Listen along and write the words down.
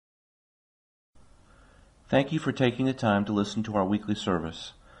Thank you for taking the time to listen to our weekly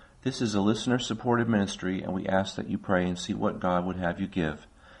service. This is a listener-supported ministry, and we ask that you pray and see what God would have you give.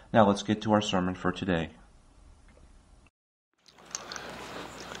 Now let's get to our sermon for today.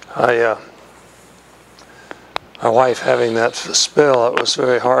 My wife having that spill, it was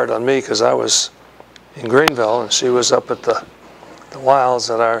very hard on me because I was in Greenville and she was up at the wilds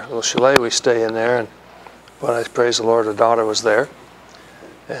at our little chalet we stay in there. But I praise the Lord, her daughter was there.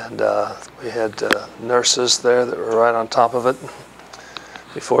 And we had nurses there that were right on top of it.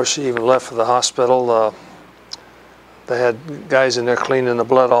 Before she even left for the hospital, they had guys in there cleaning the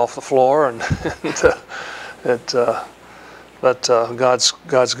blood off the floor, but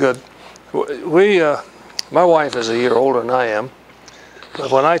God's good. My wife is a year older than I am,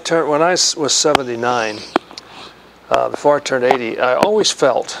 but when I was 79, before I turned 80, I always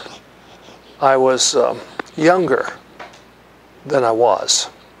felt I was younger than I was.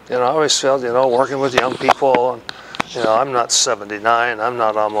 I always felt, working with young people, and I'm not 79, I'm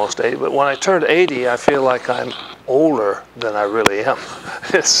not almost 80, but when I turned 80, I feel like I'm older than I really am.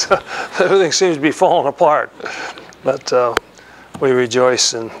 Everything seems to be falling apart, but we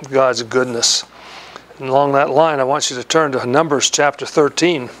rejoice in God's goodness. And along that line, I want you to turn to Numbers chapter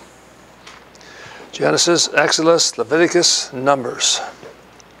 13. Genesis, Exodus, Leviticus, Numbers.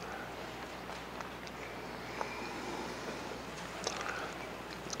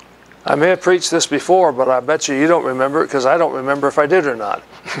 I may have preached this before, but I bet you don't remember it because I don't remember if I did or not.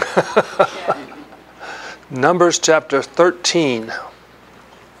 Numbers chapter 13.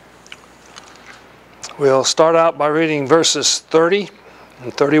 We'll start out by reading verses 30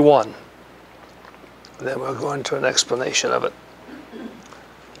 and 31. Then we'll go into an explanation of it.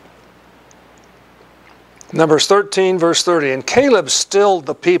 Numbers 13, verse 30. And Caleb stilled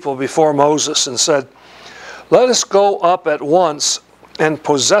the people before Moses and said, "Let us go up at once and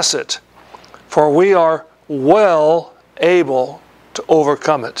possess it, for we are well able to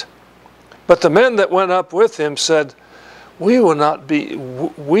overcome it." But the men that went up with him said, we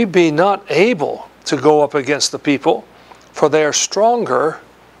be not able to go up against the people, for they are stronger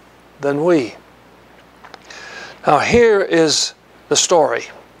than we. Now here is the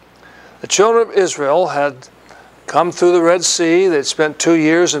story. The children of Israel had come through the Red Sea. They'd spent 2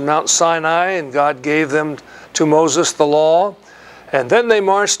 years in Mount Sinai, and God gave them to Moses the law. And then they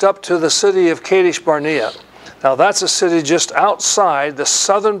marched up to the city of Kadesh Barnea. Now that's a city just outside the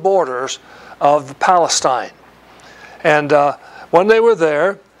southern borders of Palestine. And when they were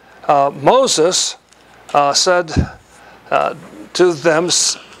there, Moses said to them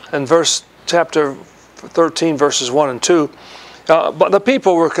in chapter 13, verses 1 and 2, but the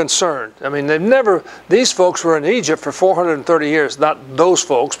people were concerned. I mean, these folks were in Egypt for 430 years. Not those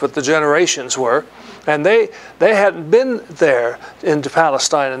folks, but the generations were. And they hadn't been there into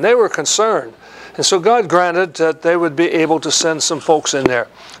Palestine, and they were concerned. And so God granted that they would be able to send some folks in there.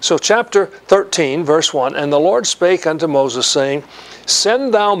 So chapter 13, verse 1, And the Lord spake unto Moses, saying,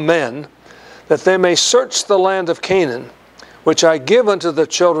 Send thou men, that they may search the land of Canaan, which I give unto the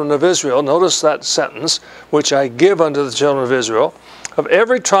children of Israel. Notice that sentence, which I give unto the children of Israel. Of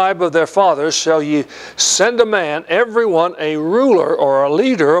every tribe of their fathers shall ye send a man, every one a ruler or a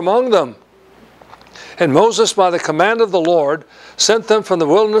leader among them. And Moses, by the command of the Lord, sent them from the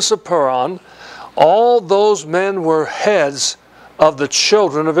wilderness of Paran. All those men were heads of the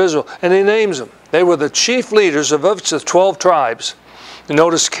children of Israel. And he names them. They were the chief leaders of each of the 12 tribes. You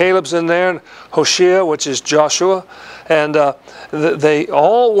notice Caleb's in there, and Hoshea, which is Joshua. And they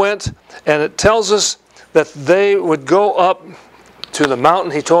all went, and it tells us that they would go up to the mountain.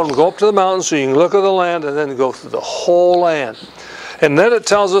 He told them, go up to the mountain so you can look at the land, and then go through the whole land. And then it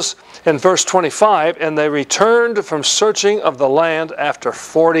tells us in verse 25, and they returned from searching of the land after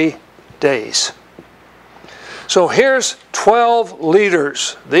 40 days. So here's 12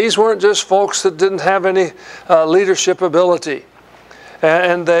 leaders. These weren't just folks that didn't have any leadership ability.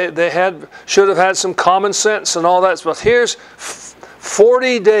 And they should have had some common sense and all that. But here's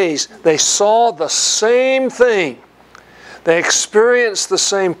 40 days. They saw the same thing. They experienced the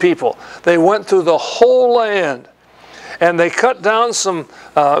same people. They went through the whole land. And they cut down some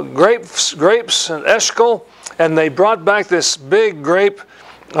grapes and eshkol, and they brought back this big grape.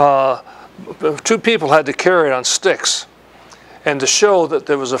 2 people had to carry it on sticks, and to show that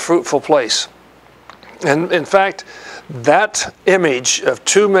there was a fruitful place. And in fact, that image of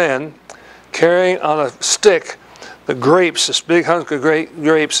 2 men carrying on a stick the grapes, this big hunk of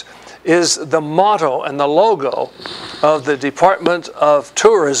grapes, is the motto and the logo of the Department of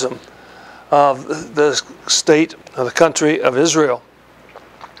Tourism of the state of the country of Israel.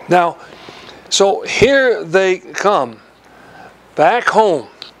 Now, so here they come back home,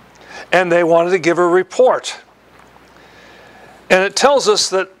 and they wanted to give a report. And it tells us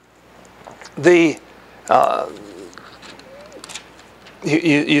that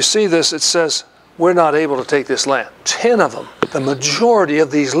you see this, it says, we're not able to take this land. 10 of them, the majority of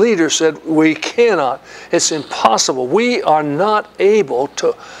these leaders said, we cannot. It's impossible. We are not able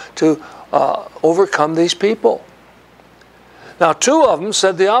to overcome these people. Now 2 of them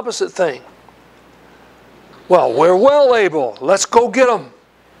said the opposite thing. Well, we're well able. Let's go get them.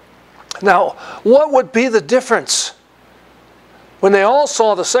 Now, what would be the difference? When they all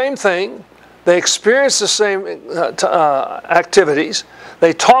saw the same thing, they experienced the same activities,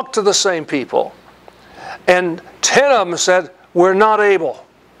 they talked to the same people, and 10 of them said, we're not able.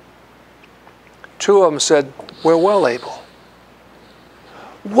 2 of them said, we're well able.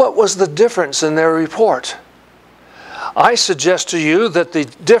 What was the difference in their report? I suggest to you that the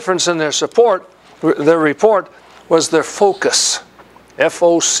difference in their report was their focus.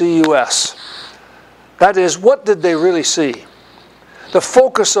 F-O-C-U-S. That is, what did they really see? The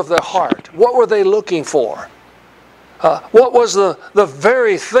focus of their heart. What were they looking for? What was the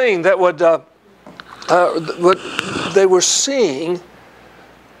very thing that what they were seeing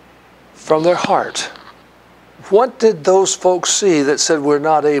from their heart? What did those folks see that said we're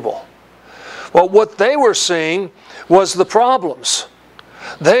not able? Well, what they were seeing was the problems.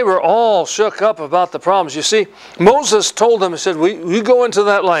 They were all shook up about the problems. You see, Moses told them, he said, we go into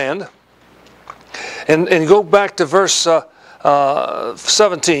that land, and go back to verse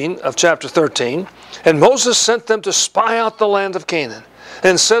 17 of chapter 13. And Moses sent them to spy out the land of Canaan,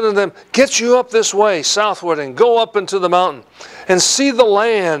 and said to them, get you up this way, southward, and go up into the mountain, and see the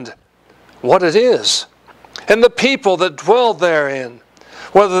land, what it is, and the people that dwell therein,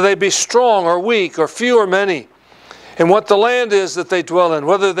 whether they be strong or weak, or few or many, and what the land is that they dwell in,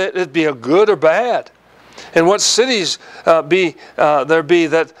 whether it be a good or bad, and what cities there be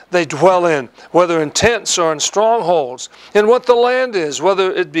that they dwell in, whether in tents or in strongholds, and what the land is,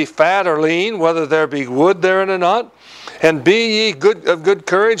 whether it be fat or lean, whether there be wood therein or not, and be ye of good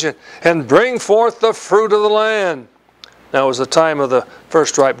courage, and bring forth the fruit of the land. Now it was the time of the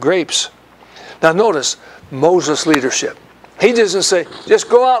first ripe grapes. Now notice Moses' leadership. He doesn't say, just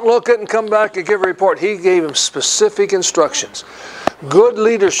go out and look at it and come back and give a report. He gave him specific instructions. Good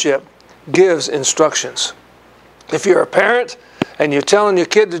leadership gives instructions. If you're a parent and you're telling your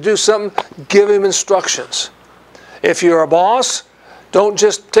kid to do something, give him instructions. If you're a boss, don't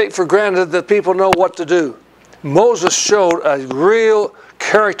just take for granted that people know what to do. Moses showed a real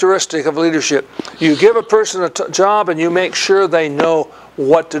characteristic of leadership. You give a person a job and you make sure they know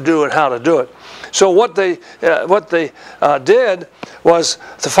what to do and how to do it. So what they did was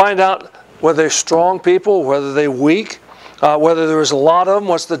to find out whether they're strong people, whether they're weak, whether there was a lot of them,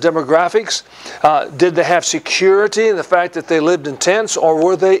 what's the demographics, did they have security in the fact that they lived in tents, or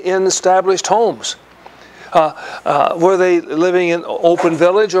were they in established homes? Were they living in open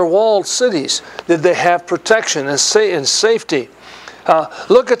village or walled cities? Did they have protection and safety?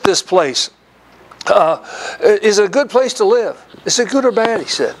 Look at this place. Is it a good place to live? Is it good or bad, he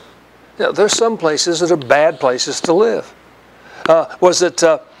said. You know, there's some places that are bad places to live. Was it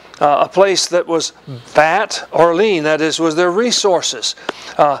a place that was fat or lean? That is, was there resources?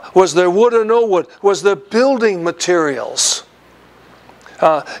 Was there wood or no wood? Was there building materials?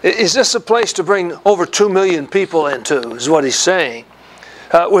 Is this a place to bring over 2 million people into, is what he's saying.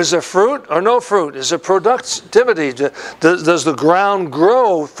 Was there fruit or no fruit? Is there productivity? Does the ground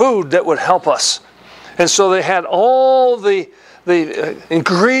grow food that would help us? And so they had all the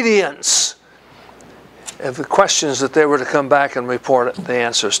ingredients of the questions that they were to come back and report the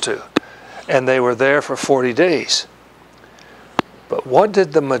answers to. And they were there for 40 days. But what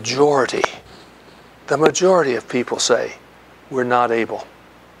did the majority of people say? We're not able.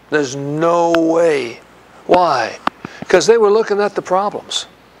 There's no way. Why? Because they were looking at the problems.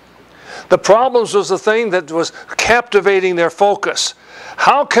 The problems was the thing that was captivating their focus.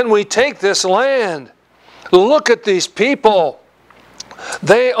 How can we take this land? Look at these people.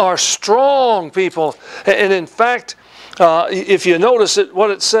 They are strong people. And in fact, if you notice what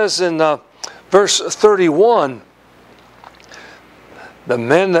it says in verse 31, the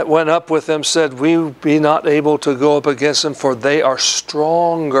men that went up with them said, we be not able to go up against them, for they are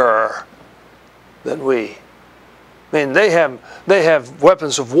stronger than we. I mean, they have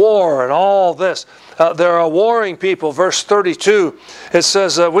weapons of war and all this. They're a warring people. Verse 32, it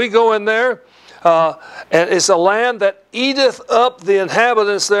says, we go in there, and it's a land that eateth up the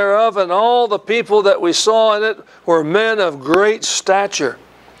inhabitants thereof, and all the people that we saw in it were men of great stature.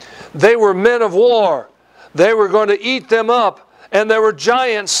 They were men of war. They were going to eat them up, and there were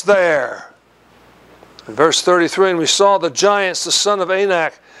giants there. In verse 33, and we saw the giants, the son of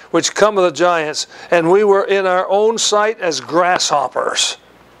Anak, which come of the giants, and we were in our own sight as grasshoppers,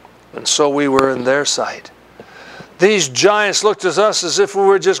 and so we were in their sight. These giants looked at us as if we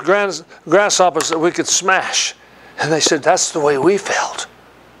were just grasshoppers that we could smash. And they said, that's the way we felt.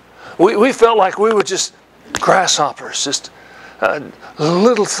 We felt like we were just grasshoppers, just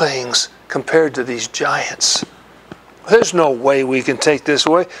little things compared to these giants. There's no way we can take this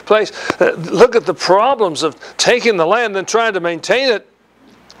place. Look at the problems of taking the land and trying to maintain it,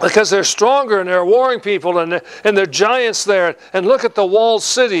 because they're stronger and they're warring people and they're giants there. And look at the walled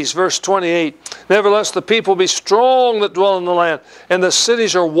cities, verse 28. Nevertheless, the people be strong that dwell in the land, and the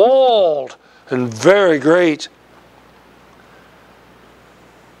cities are walled and very great.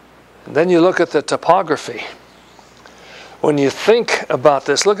 And then you look at the topography. When you think about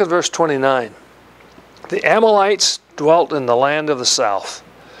this, look at verse 29. The Amalekites dwelt in the land of the south,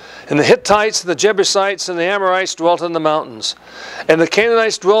 and the Hittites, the Jebusites, and the Amorites dwelt in the mountains, and the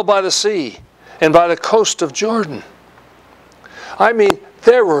Canaanites dwelt by the sea and by the coast of Jordan. I mean,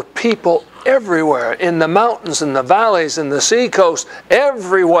 there were people everywhere, in the mountains, in the valleys, in the sea coast,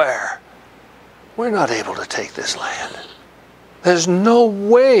 everywhere. We're not able to take this land. There's no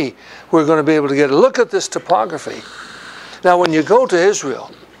way we're going to be able to get it. Look at this topography. Now, when you go to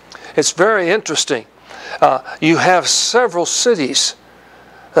Israel, it's very interesting. You have several cities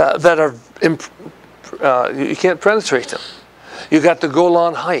that are, you can't penetrate them. You got the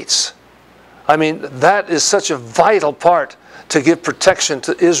Golan Heights. I mean, that is such a vital part to give protection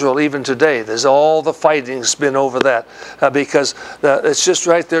to Israel even today. There's all the fighting's been over that because it's just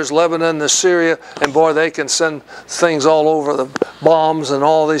right there's Lebanon, there's Syria, and boy, they can send things all over, the bombs and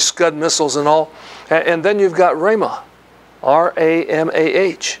all these Scud missiles and all. And then you've got Ramah,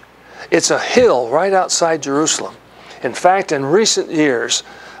 R-A-M-A-H. It's a hill right outside Jerusalem. In fact, in recent years,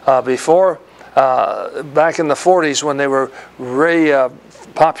 back in the 40s when they were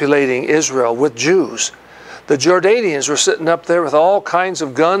repopulating Israel with Jews, the Jordanians were sitting up there with all kinds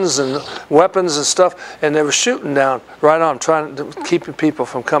of guns and weapons and stuff, and they were shooting down right on, trying to keep people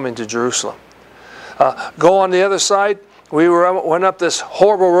from coming to Jerusalem. Go on the other side. We went up this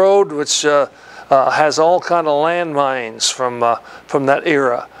horrible road which has all kind of landmines from that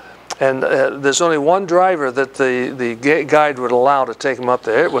era. And there's only one driver that the guide would allow to take them up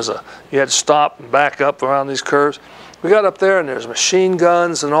there. You had to stop and back up around these curves. We got up there and there's machine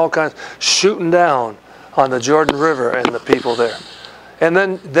guns and all kinds shooting down on the Jordan River and the people there. And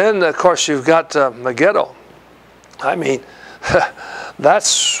then of course you've got Megiddo. I mean,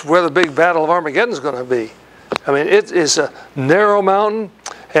 that's where the big battle of Armageddon is going to be. I mean, it is a narrow mountain,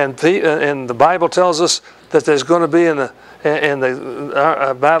 and the Bible tells us that there's going to be in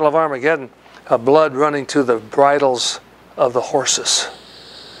the Battle of Armageddon, blood running to the bridles of the horses.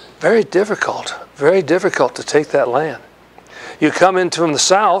 Very difficult to take that land. You come in from the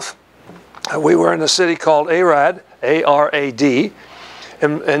south. We were in a city called Arad, A-R-A-D,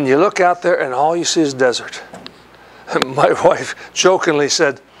 and you look out there and all you see is desert. My wife jokingly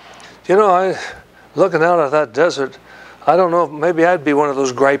said, you know, looking out at that desert, I don't know, maybe I'd be one of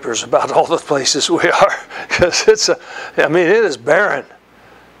those gripers about all the places we are, because it is barren.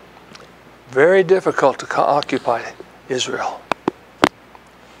 Very difficult to occupy Israel.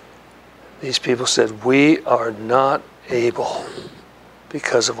 These people said, we are not able,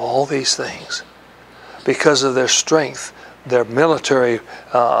 because of all these things, because of their strength, their military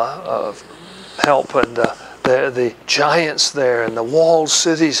help, and the giants there, and the walled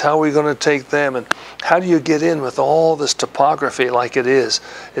cities, how are we going to take them? And how do you get in with all this topography like it is?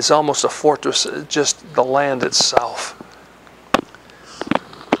 It's almost a fortress, just the land itself.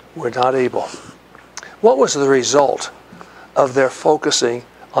 We're not able. What was the result of their focusing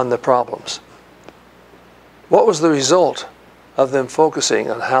on the problems? What was the result of them focusing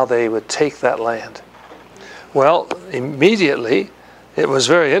on how they would take that land? Well, immediately, it was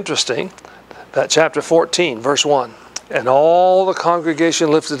very interesting. That chapter 14, verse 1. And all the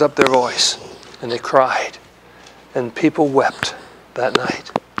congregation lifted up their voice, and they cried, and people wept that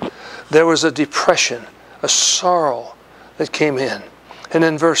night. There was a depression, a sorrow that came in. And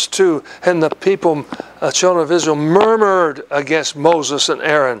in verse 2, and the people, children of Israel, murmured against Moses and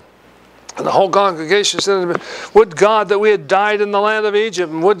Aaron. And the whole congregation said, would God that we had died in the land of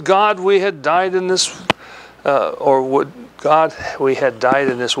Egypt, and would God we had died in this, or would God we had died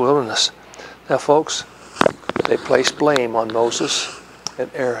in this wilderness. Now, folks, they placed blame on Moses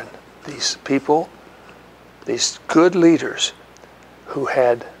and Aaron. These people, these good leaders who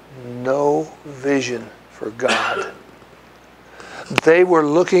had no vision for God. They were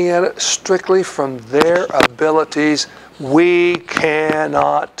looking at it strictly from their abilities. We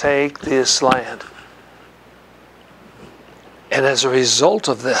cannot take this land. And as a result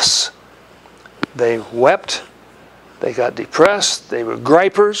of this, they wept, they got depressed, they were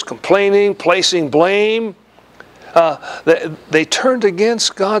gripers, complaining, placing blame. They turned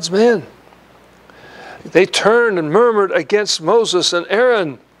against God's men. They turned and murmured against Moses and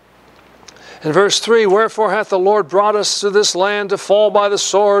Aaron. In verse 3, wherefore hath the Lord brought us to this land to fall by the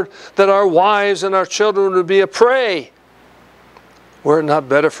sword, that our wives and our children would be a prey? Were it not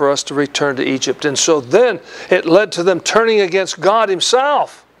better for us to return to Egypt? And so then it led to them turning against God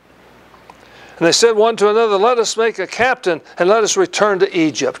himself. And they said one to another, let us make a captain and let us return to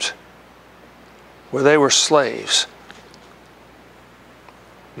Egypt, where they were slaves.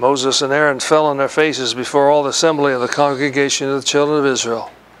 Moses and Aaron fell on their faces before all the assembly of the congregation of the children of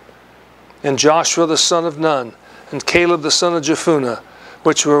Israel. And Joshua the son of Nun, and Caleb the son of Jephunneh,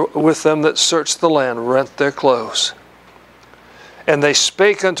 which were with them that searched the land, rent their clothes. And they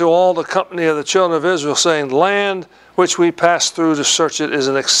spake unto all the company of the children of Israel, saying, land which we passed through to search it is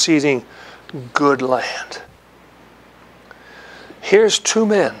an exceeding good land. Here's two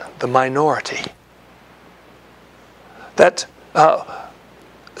men, the minority, that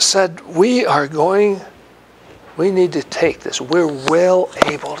said, we need to take this. We're well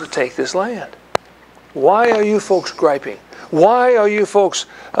able to take this land. Why are you folks griping? Why are you folks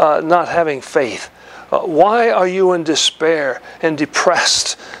not having faith? Why are you in despair and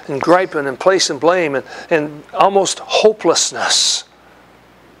depressed and griping and placing blame and almost hopelessness?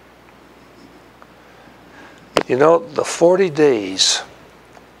 You know, the 40 days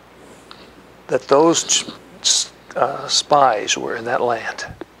that those spies were in that land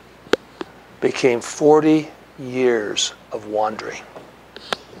became 40 years of wandering.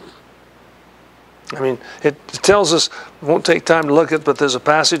 I mean, it tells us, we won't take time to look at it, but there's a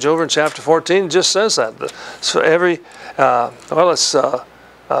passage over in chapter 14 that just says that. So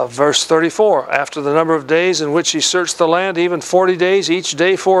verse 34. After the number of days in which ye searched the land, even 40 days, each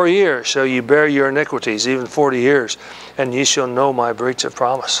day for a year, shall ye bear your iniquities, even 40 years, and ye shall know my breach of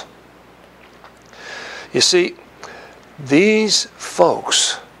promise. You see, these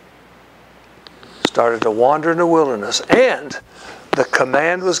folks started to wander in the wilderness, and the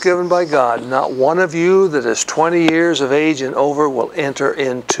command was given by God, not one of you that is 20 years of age and over will enter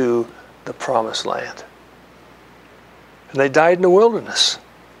into the promised land. And they died in the wilderness.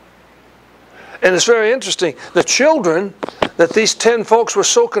 And it's very interesting. The children that these 10 folks were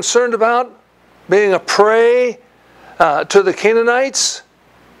so concerned about being a prey to the Canaanites,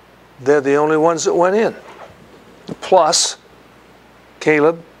 they're the only ones that went in. Plus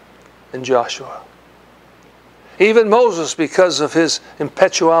Caleb and Joshua. Even Moses, because of his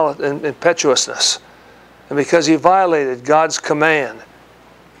impetuousness and because he violated God's command,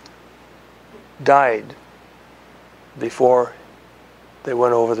 died before they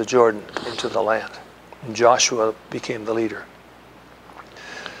went over the Jordan into the land. And Joshua became the leader.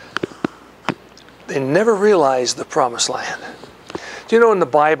 They never realized the promised land. Do you know in the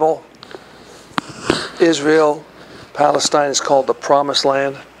Bible, Israel, Palestine is called the promised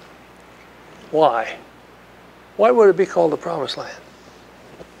land? Why? Why would it be called the promised land?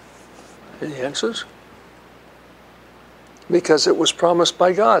 Any answers? Because it was promised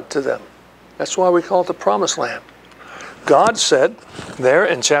by God to them. That's why we call it the promised land. God said there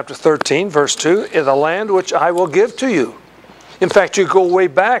in chapter 13, verse 2, in the land which I will give to you. In fact, you go way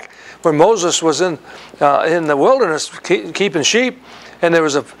back where Moses was in the wilderness keeping sheep, and there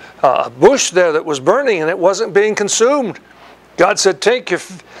was a bush there that was burning and it wasn't being consumed. God said, take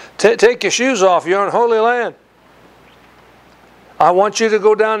your shoes off, you're on holy land. I want you to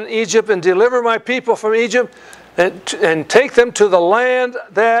go down in Egypt and deliver my people from Egypt and take them to the land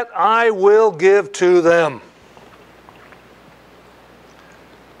that I will give to them.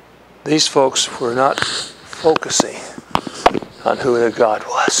 These folks were not focusing on who their God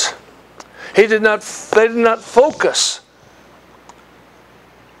was. They did not focus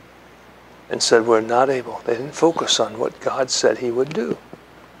and said, we're not able. They didn't focus on what God said he would do,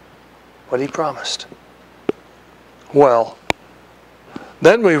 what he promised. Well,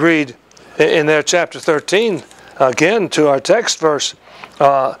 then we read in there chapter 13, again to our text verse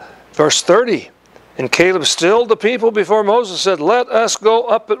 30. And Caleb stilled the people before Moses, said, let us go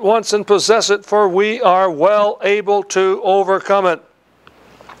up at once and possess it, for we are well able to overcome it.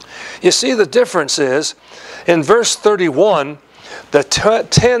 You see, the difference is, in verse 31, the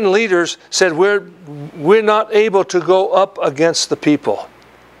 10 leaders said, we're not able to go up against the people.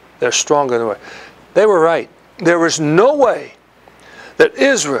 They're stronger than we are. They were right. There was no way that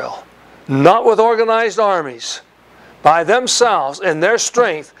Israel, not with organized armies, by themselves and their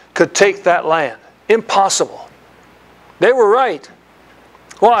strength, could take that land. Impossible. They were right.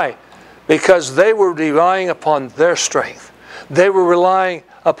 Why? Because they were relying upon their strength. They were relying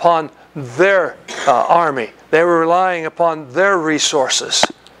upon their army. They were relying upon their resources.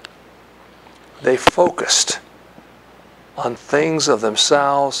 They focused on things of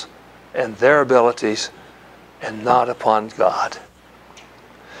themselves and their abilities and not upon God.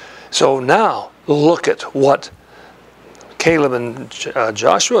 So now look at what Caleb and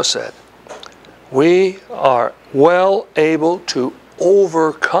Joshua said. We are well able to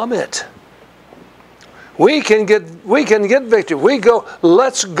overcome it. We can get victory. We go,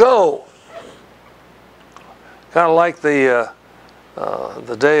 let's go. Kind of like the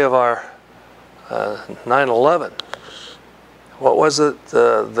day of our 9/11. What was it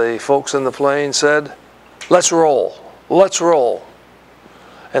the folks in the plane said? Let's roll. Let's roll.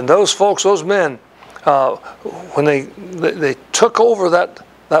 And those folks, those men, when they took over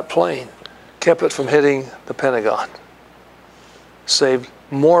that plane, kept it from hitting the Pentagon. Saved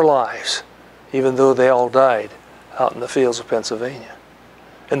more lives, even though they all died out in the fields of Pennsylvania.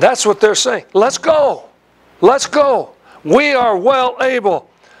 And that's what they're saying. Let's go. Let's go. We are well able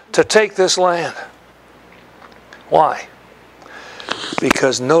to take this land. Why?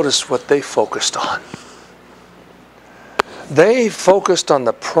 Because notice what they focused on. They focused on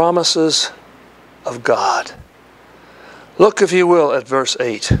the promises of God. Look, if you will, at verse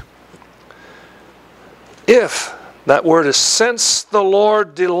 8. If, that word is, since the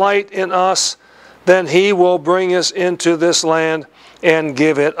Lord delight in us, then He will bring us into this land and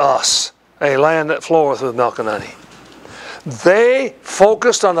give it us, a land that floweth with milk and honey. They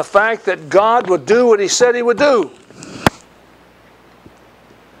focused on the fact that God would do what He said He would do.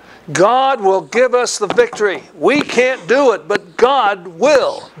 God will give us the victory. We can't do it, but God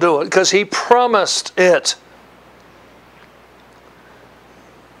will do it because He promised it.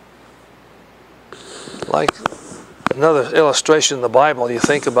 Like another illustration in the Bible, you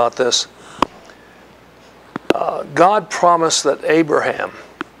think about this. God promised that Abraham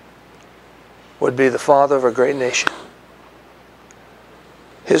would be the father of a great nation.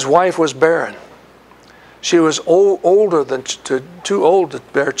 His wife was barren. She was older than too old to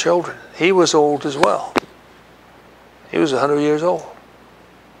bear children. He was old as well. He was 100 years old.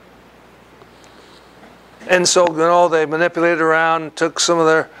 And so, they manipulated around, took some of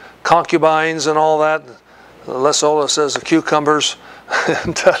their concubines and all that. Lesola says the cucumbers,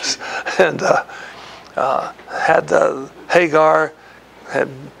 and had Hagar, had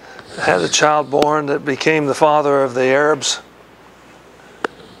a child born that became the father of the Arabs,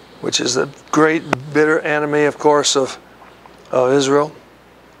 which is the great bitter enemy, of course, of Israel.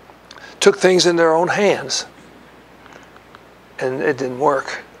 Took things in their own hands, and it didn't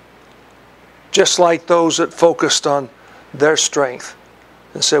work. Just like those that focused on their strength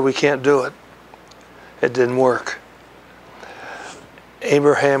and said, we can't do it. It didn't work.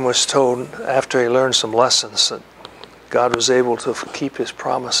 Abraham was told, after he learned some lessons, that God was able to keep His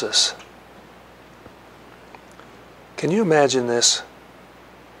promises. Can you imagine this?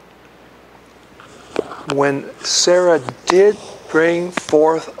 When Sarah did bring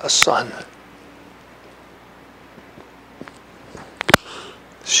forth a son,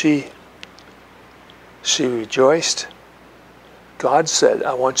 she rejoiced. God said,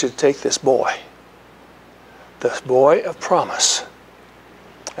 I want you to take this boy of promise,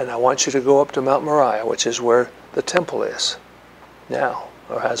 and I want you to go up to Mount Moriah, which is where the temple is now,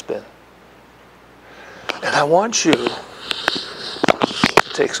 or has been. And I want you to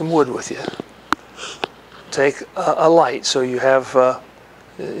take some wood with you. Take a light so you have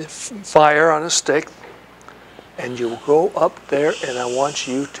fire on a stick, and you go up there, and I want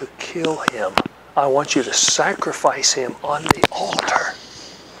you to kill him. I want you to sacrifice him on the altar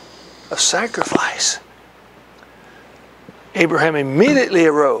of sacrifice. Abraham immediately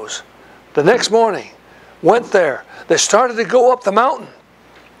arose the next morning, went there. They started to go up the mountain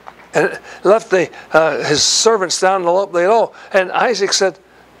and left his servants down below. And Isaac said,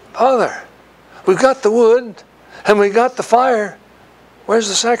 Father, we've got the wood and we got the fire. Where's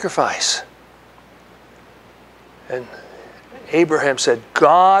the sacrifice? And Abraham said,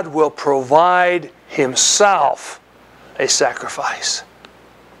 God will provide Himself a sacrifice.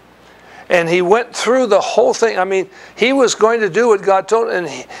 And he went through the whole thing. I mean, he was going to do what God told him.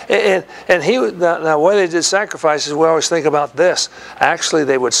 Now, the way they did sacrifices, we always think about this. Actually,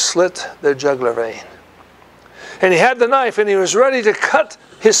 they would slit their jugular vein. And he had the knife, and he was ready to cut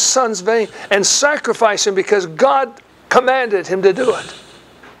his son's vein and sacrifice him because God commanded him to do it.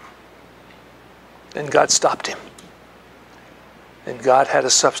 And God stopped him. And God had a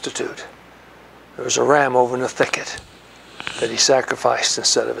substitute. There was a ram over in the thicket that He sacrificed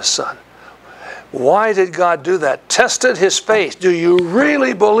instead of His son. Why did God do that? Tested his faith. Do you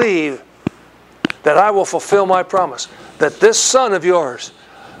really believe that I will fulfill my promise? that this son of yours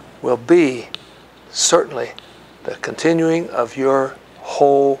will be certainly the continuing of your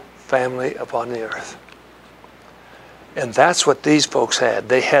whole family upon the earth. And that's what these folks had.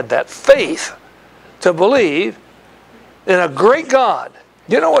 They had that faith to believe in a great God.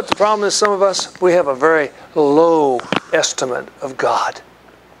 You know what the problem is, some of us? We have a very low estimate of God.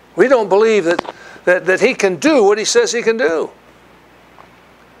 We don't believe that He can do what He says He can do.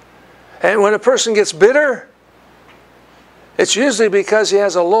 And when a person gets bitter, it's usually because he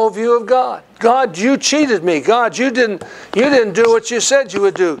has a low view of God. God, you cheated me. God, you didn't do what you said you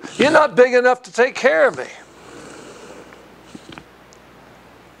would do. You're not big enough to take care of me.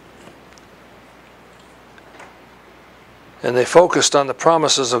 And they focused on the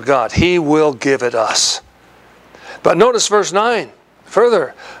promises of God. He will give it us. But notice verse 9,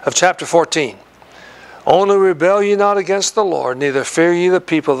 further of chapter 14. Only rebel ye not against the Lord, neither fear ye the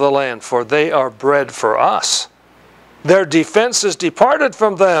people of the land, for they are bread for us. Their defense is departed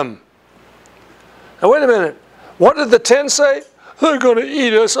from them. Now wait a minute. What did the 10 say? They're going to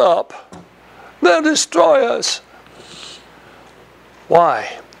eat us up. They'll destroy us.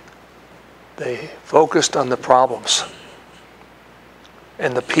 Why? They focused on the problems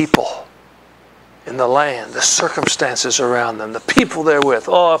and the people in the land, the circumstances around them, the people they're with.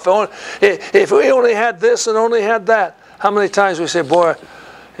 Oh, if we only had this and only had that. How many times we say, boy,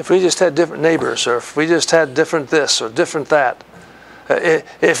 if we just had different neighbors, or if we just had different this or different that.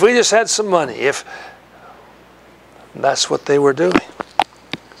 If we just had some money. That's what they were doing.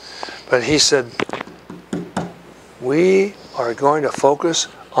 But he said, we are going to focus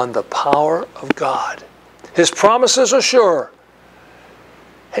on the power of God. His promises are sure.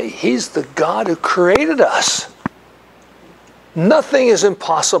 Hey, He's the God who created us. Nothing is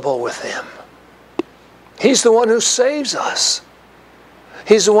impossible with Him. He's the one who saves us.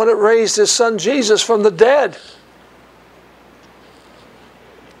 He's the one that raised His Son Jesus from the dead.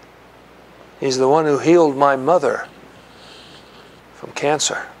 He's the one who healed my mother from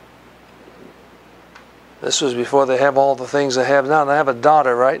cancer. This was before they have all the things they have now. And I have a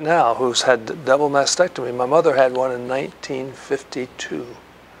daughter right now who's had double mastectomy. My mother had one in 1952.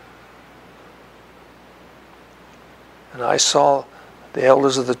 And I saw the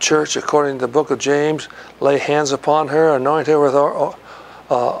elders of the church, according to the book of James, lay hands upon her, anoint her with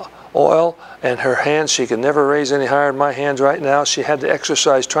oil, and her hands, she could never raise any higher than my hands right now. She had to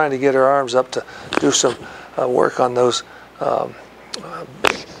exercise trying to get her arms up to do some work on those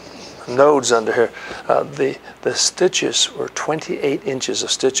nodes under her. The stitches were 28 inches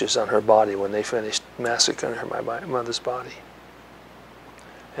of stitches on her body when they finished massacring my mother's body.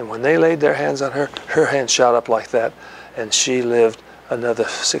 And when they laid their hands on her, her hands shot up like that, and she lived another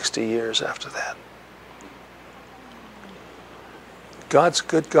 60 years after that. God's a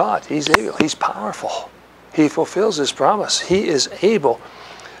good God. He's able. He's powerful. He fulfills His promise. He is able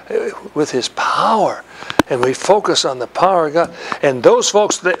with His power. And we focus on the power of God. And those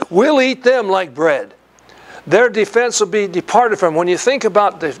folks, that will eat them like bread. Their defense will be departed from. When you think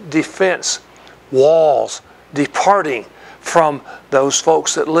about the defense, walls departing from those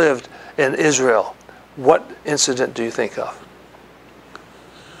folks that lived in Israel, what incident do you think of?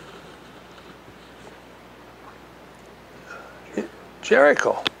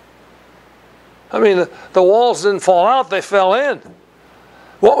 Jericho. I mean, the walls didn't fall out, they fell in.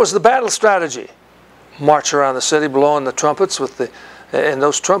 What was the battle strategy? March around the city blowing the trumpets and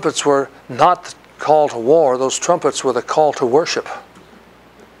those trumpets were not the call to war, those trumpets were the call to worship.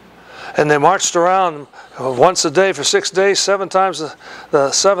 And they marched around once a day for 6 days, 7 times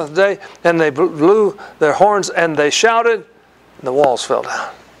the seventh day, and they blew their horns and they shouted, and the walls fell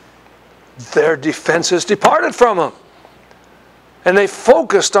down. Their defenses departed from them. And they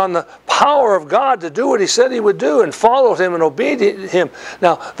focused on the power of God to do what He said He would do and followed Him and obeyed Him.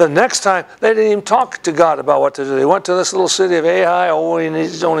 Now, the next time, they didn't even talk to God about what to do. They went to this little city of Ai. Oh, we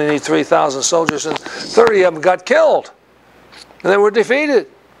only need 3,000 soldiers, and 30 of them got killed. And they were defeated.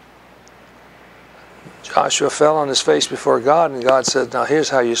 Joshua fell on his face before God, and God said, now here's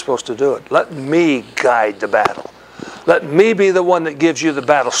how you're supposed to do it. Let me guide the battle. Let me be the one that gives you the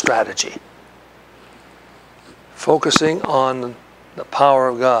battle strategy. Focusing on the power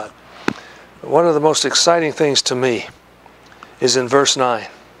of God. One of the most exciting things to me is in verse 9,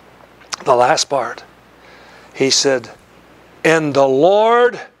 the last part. He said, and the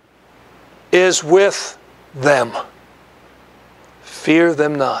Lord is with them. Fear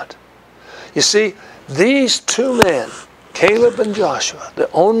them not. You see, these two men, Caleb and Joshua, the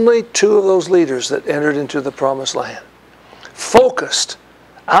only two of those leaders that entered into the promised land, focused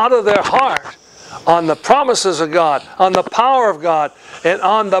out of their heart on the promises of God, on the power of God, and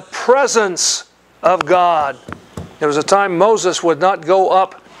on the presence of God There was a time Moses would not go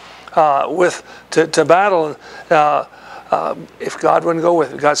up to battle if God wouldn't go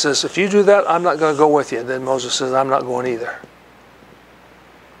with him. God says, if you do that, I'm not going to go with you. And then Moses says, I'm not going either.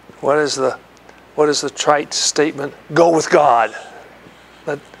 What is the trite statement? Go with God.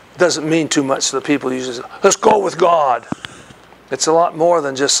 That doesn't mean too much to the people. Usually say, let's go with God. It's a lot more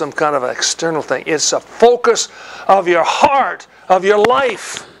than just some kind of an external thing. It's a focus of your heart, of your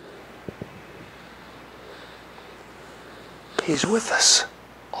life. He's with us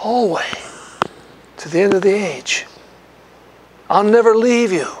always to the end of the age. I'll never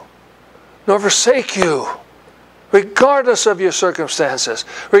leave you nor forsake you, regardless of your circumstances,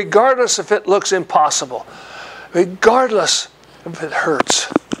 regardless if it looks impossible, regardless if it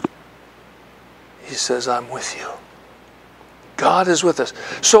hurts. He says, I'm with you. God is with us.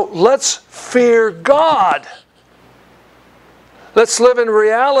 So let's fear God. Let's live in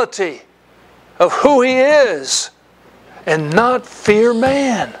reality of who He is and not fear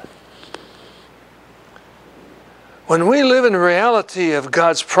man. When we live in reality of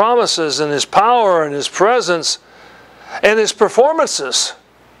God's promises and His power and His presence and His performances,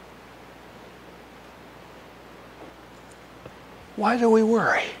 why do we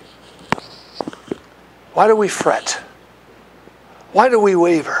worry? Why do we fret? Why do we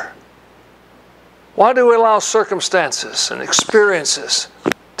waver? Why do we allow circumstances and experiences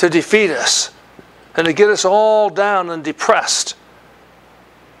to defeat us and to get us all down and depressed?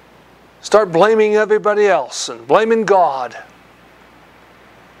 Start blaming everybody else and blaming God.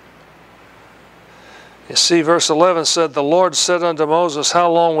 You see, verse 11 said, the Lord said unto Moses, how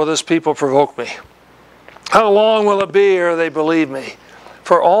long will this people provoke me? How long will it be ere they believe me?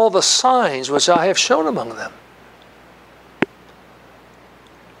 For all the signs which I have shown among them.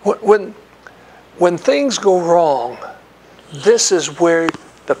 When things go wrong, this is where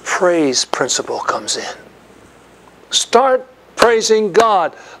the praise principle comes in. Start praising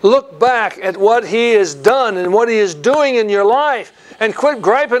God. Look back at what He has done and what He is doing in your life, and quit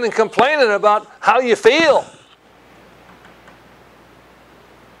griping and complaining about how you feel.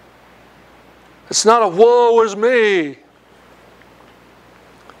 It's not a woe is me.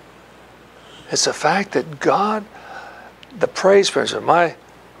 It's the fact that God, the praise principle.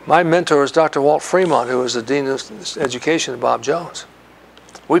 My mentor is Dr. Walt Fremont, who was the Dean of Education at Bob Jones.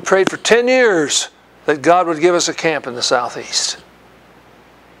 We prayed for 10 years that God would give us a camp in the Southeast.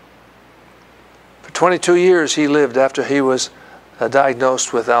 For 22 years he lived after he was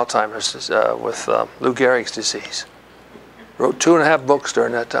diagnosed with Alzheimer's, with Lou Gehrig's disease. Wrote 2.5 books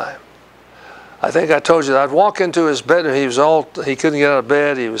during that time. I think I told you that I'd walk into his bed and he couldn't get out of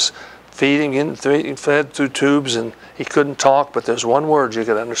bed. He was getting fed through tubes, and he couldn't talk, but there's one word you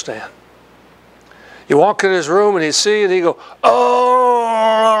could understand. You walk in his room and he'd see it, he'd go, hallelujah.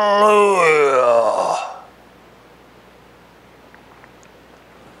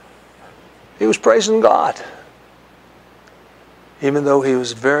 He was praising God, even though he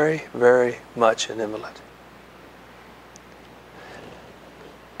was very, very much an invalid.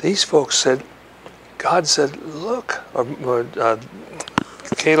 These folks said, God said, look,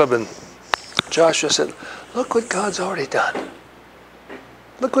 Caleb and Joshua said, look what God's already done.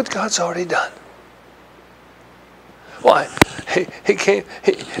 Look what God's already done. Why?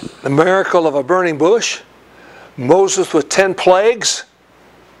 The miracle of a burning bush, Moses with 10 plagues,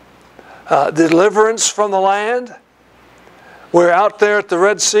 deliverance from the land. We're out there at the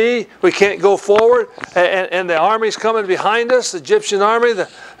Red Sea. We can't go forward. And the army's coming behind us, the Egyptian army. The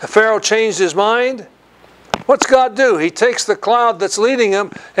Pharaoh changed his mind. What's God do? He takes the cloud that's leading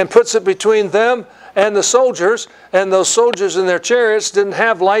them and puts it between them and the soldiers. And those soldiers in their chariots didn't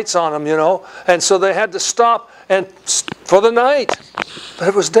have lights on them, you know. And so they had to stop for the night. But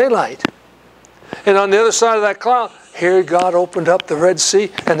it was daylight. And on the other side of that cloud, here God opened up the Red Sea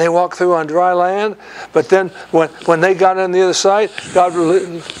and they walked through on dry land. But then when they got on the other side, God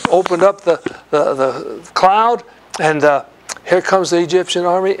opened up the cloud, and here comes the Egyptian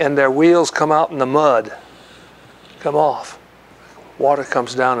army, and their wheels come out in the mud. Come off. Water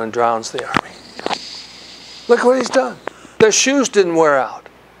comes down and drowns the army. Look what He's done. Their shoes didn't wear out.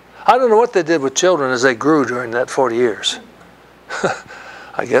 I don't know what they did with children as they grew during that 40 years.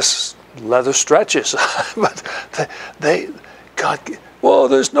 I guess leather stretches. But God, whoa,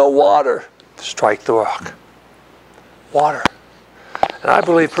 there's no water. Strike the rock. Water. And I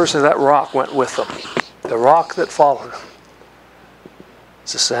believe personally that rock went with them. The rock that followed them.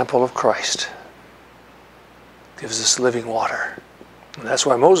 It's a sample of Christ. Gives us living water. And that's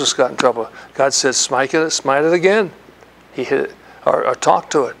why Moses got in trouble. God said, smite it again. He hit it, or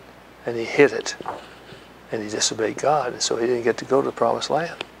talk to it. And he hit it. And he disobeyed God. And so he didn't get to go to the promised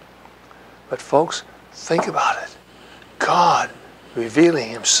land. But folks, think about it. God revealing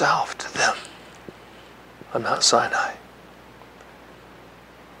Himself to them on Mount Sinai.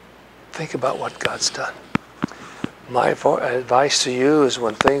 Think about what God's done. My advice to you is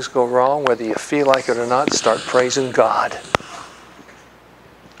when things go wrong, whether you feel like it or not, start praising God.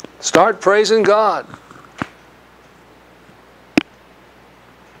 Start praising God.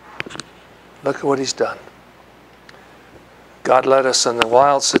 Look at what He's done. God led us in a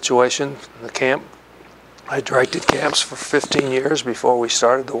wild situation in the camp. I directed camps for 15 years before we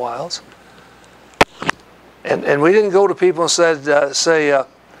started the wilds. And we didn't go to people and say,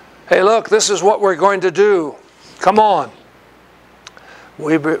 hey, look, this is what we're going to do. Come on.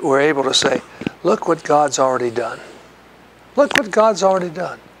 We were able to say, look what God's already done. Look what God's already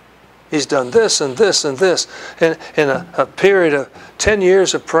done. He's done this and this and this in a period of 10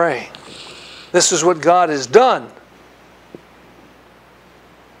 years of praying. This is what God has done.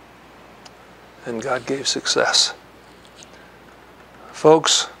 And God gave success.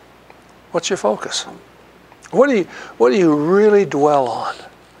 Folks, what's your focus? What do you really dwell on?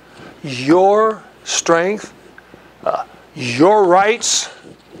 Your strength, your rights,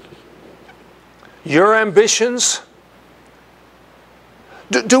 your ambitions?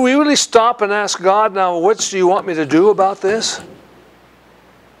 Do we really stop and ask God, now, what do you want me to do about this?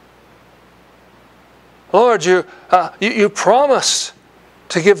 Lord, you promised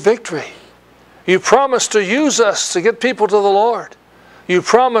to give victory. You promised to use us to get people to the Lord. You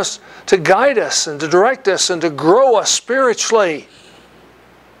promised to guide us and to direct us and to grow us spiritually.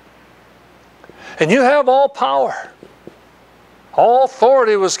 And you have all power. All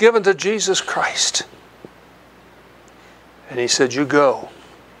authority was given to Jesus Christ. And He said, you go.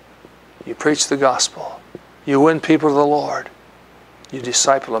 You preach the gospel. You win people to the Lord. You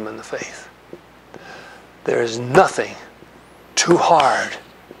disciple them in the faith. There is nothing too hard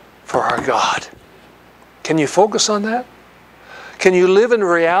for our God. Can you focus on that? Can you live in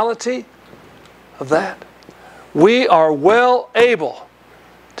reality of that? We are well able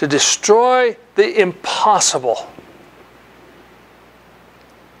to destroy the impossible.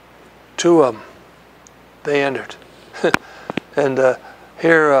 Two of them, they entered. And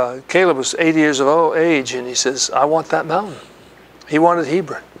here Caleb was 80 years of age, and he says, I want that mountain. He wanted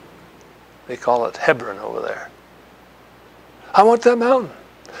Hebron. They call it Hebron over there. I want that mountain.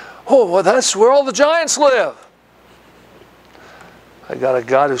 Oh, well, that's where all the giants live. I've got a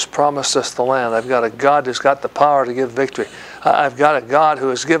God who's promised us the land. I've got a God who's got the power to give victory. I've got a God who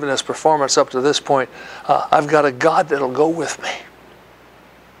has given us performance up to this point. I've got a God that'll go with me.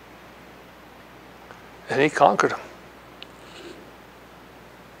 And He conquered them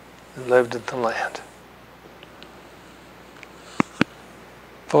and lived in the land.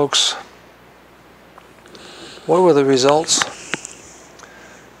 Folks, what were the results?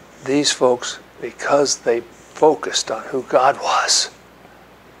 These folks, because they focused on who God was,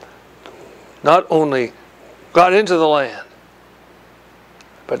 not only got into the land,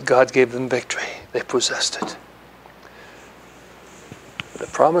 but God gave them victory. They possessed it. The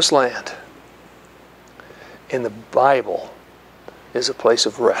promised land in the Bible is a place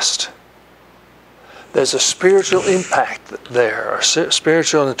of rest. There's a spiritual impact there, a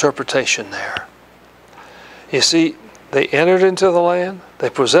spiritual interpretation there. You see, they entered into the land, they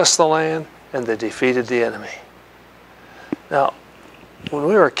possessed the land, and they defeated the enemy. Now, when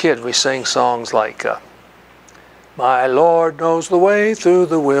we were a kid, we sang songs like, My Lord knows the way through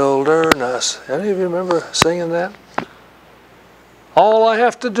the wilderness. Any of you remember singing that? All I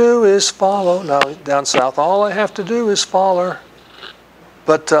have to do is follow. Now, down south, all I have to do is follow.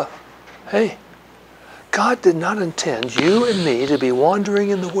 But, hey, God did not intend you and me to be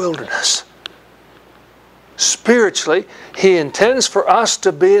wandering in the wilderness. Spiritually, He intends for us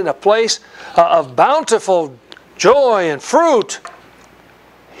to be in a place of bountiful joy and fruit.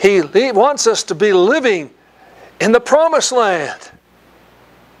 He wants us to be living in the promised land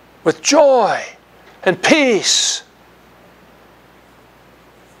with joy and peace,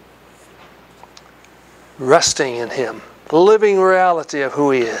 resting in Him, the living reality of who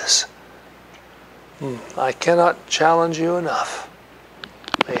He is. I cannot challenge you enough.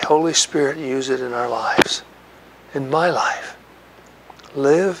 May Holy Spirit use it in our lives. In my life,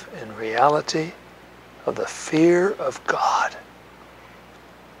 live in reality of the fear of God.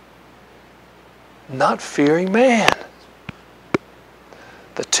 Not fearing man.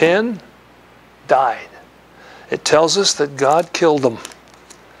 The 10 died. It tells us that God killed them.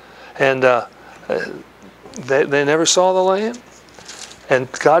 And they never saw the land.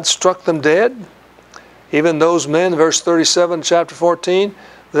 And God struck them dead. Even those men, verse 37, chapter 14,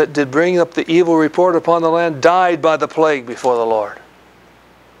 that did bring up the evil report upon the land, died by the plague before the Lord.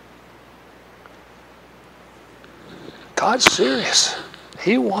 God's serious.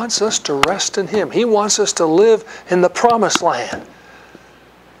 He wants us to rest in Him. He wants us to live in the promised land.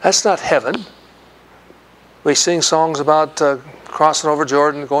 That's not heaven. We sing songs about crossing over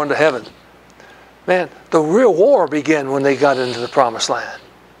Jordan, going to heaven. Man, the real war began when they got into the promised land.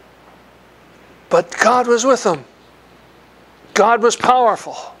 But God was with them. God was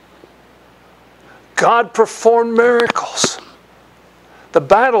powerful. God performed miracles. The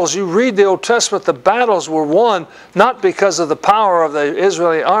battles, you read the Old Testament, the battles were won not because of the power of the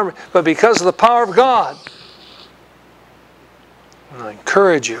Israeli army, but because of the power of God. And I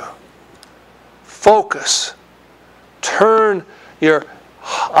encourage you, focus. Turn your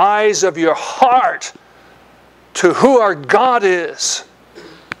eyes of your heart to who our God is.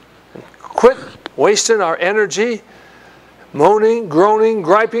 And quit wasting our energy moaning, groaning,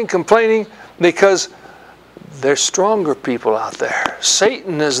 griping, complaining, because there's stronger people out there.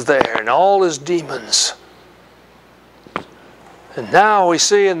 Satan is there and all his demons. And now we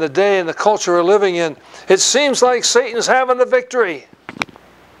see in the day and the culture we're living in, it seems like Satan's having the victory.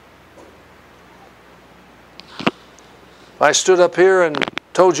 I stood up here and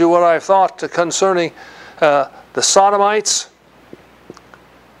told you what I thought concerning the Sodomites,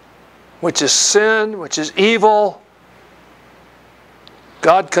 which is sin, which is evil.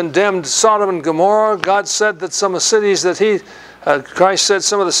 God condemned Sodom and Gomorrah. God said that some of the cities that Christ said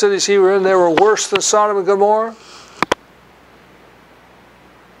some of the cities He were in, they were worse than Sodom and Gomorrah.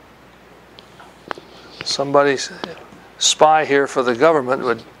 Somebody's spy here for the government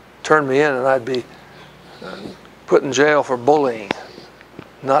would turn me in and I'd be put in jail for bullying,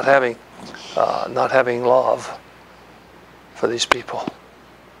 not having love for these people.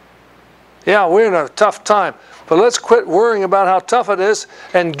 Yeah, we're in a tough time, but let's quit worrying about how tough it is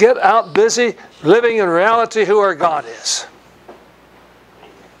and get out busy living in reality who our God is.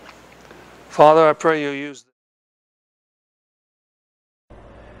 Father, I pray you use this.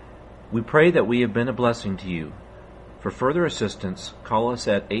 We pray that we have been a blessing to you. For further assistance, call us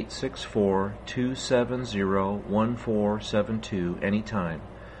at 864-270-1472 anytime.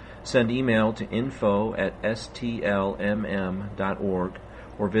 Send email to info@stlmm.org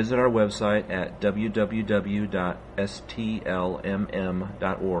or visit our website at www.stlmm.org.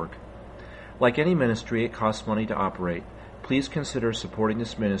 Like any ministry, it costs money to operate. Please consider supporting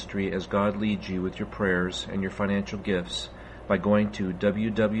this ministry as God leads you with your prayers and your financial gifts by going to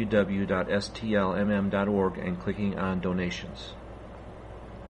www.stlmm.org and clicking on Donations.